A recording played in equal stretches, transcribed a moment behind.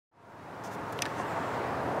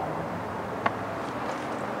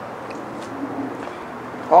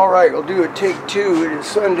Alright, we'll do a take two. It is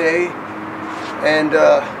Sunday, and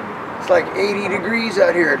it's like 80 degrees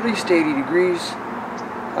out here, at least 80 degrees.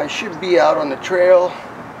 I should be out on the trail.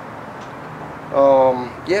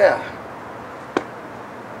 Yeah.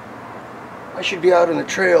 I should be out on the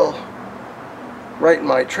trail writing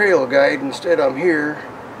my trail guide. Instead I'm here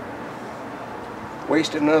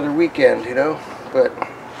wasting another weekend, you know, but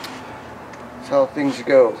that's how things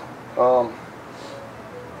go.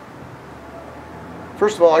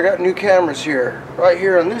 First of all, I got new cameras here. Right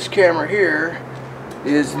here on this camera here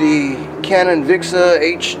is the Canon Vixa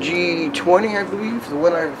HG20, I believe, the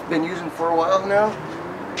one I've been using for a while now.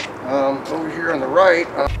 Over here on the right,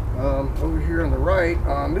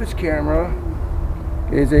 on this camera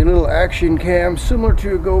is a little action cam similar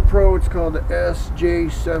to a GoPro. It's called the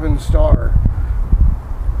SJ7 Star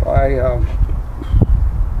by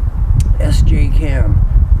SJ Cam.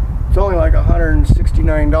 It's only like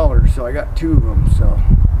 $169, so I got two of them. So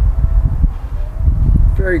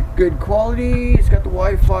very good quality. It's got the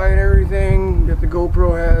Wi-Fi and everything that the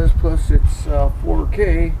GoPro has, plus it's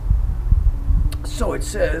 4K. So it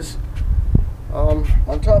says. On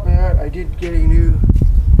top of that, I did get a new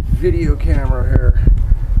video camera here.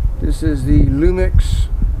 This is the Lumix.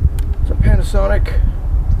 It's a Panasonic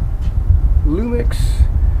Lumix.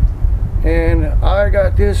 And I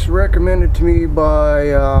got this recommended to me by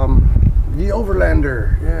the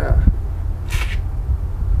Overlander. Yeah.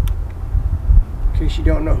 In case you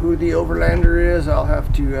don't know who the Overlander is, I'll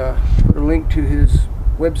have to put a link to his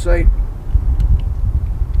website.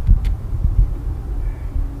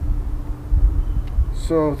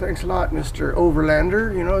 So thanks a lot, Mr.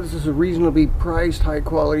 Overlander. You know, this is a reasonably priced, high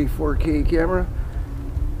quality 4K camera.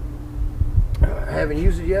 I haven't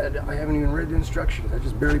used it yet. I haven't even read the instructions. I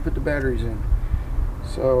just barely put the batteries in.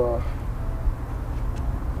 So,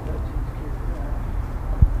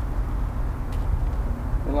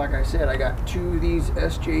 and like I said, I got two of these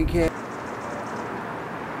SJ cams.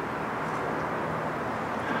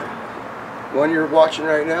 One you're watching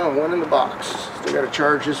right now, and one in the box. Still got to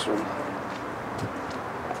charge this one.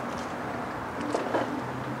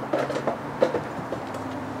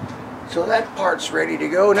 So that part's ready to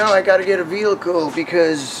go. Now I got to get a vehicle,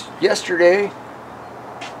 because yesterday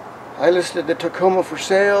I listed the Tacoma for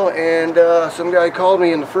sale, and some guy called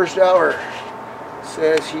me in the first hour.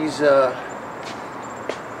 Says he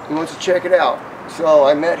wants to check it out. So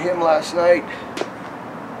I met him last night.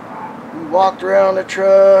 We walked around the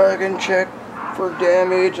truck and checked for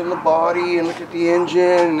damage on the body and looked at the engine,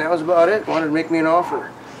 and that was about it. Wanted to make me an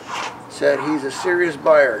offer. Said he's a serious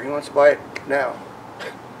buyer. He wants to buy it now.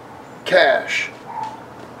 Cash.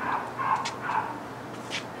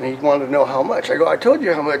 And he wanted to know how much. I go, I told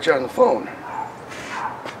you how much on the phone.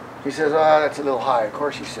 He says, that's a little high. Of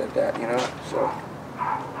course he said that, you know. So,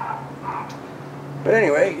 but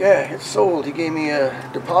anyway, yeah, it's sold. He gave me a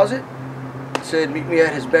deposit. Said meet me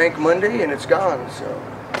at his bank Monday, and it's gone. So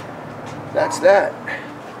that's that.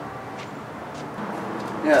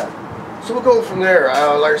 Yeah. So we'll go from there.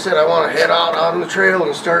 Like I said, I want to head out on the trail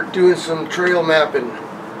and start doing some trail mapping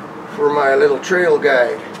for my little trail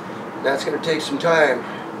guide. That's going to take some time.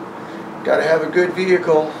 Got to have a good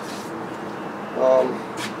vehicle.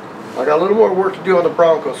 I got a little more work to do on the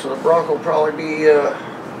Bronco, so the Bronco will probably be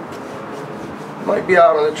might be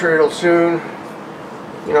out on the trail soon.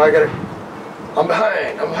 You know, I'm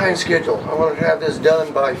behind schedule. I wanted to have this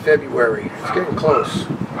done by February. It's getting close.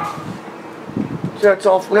 So that's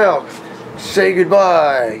all for now. Say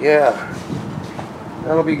goodbye. Yeah,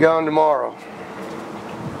 that'll be gone tomorrow.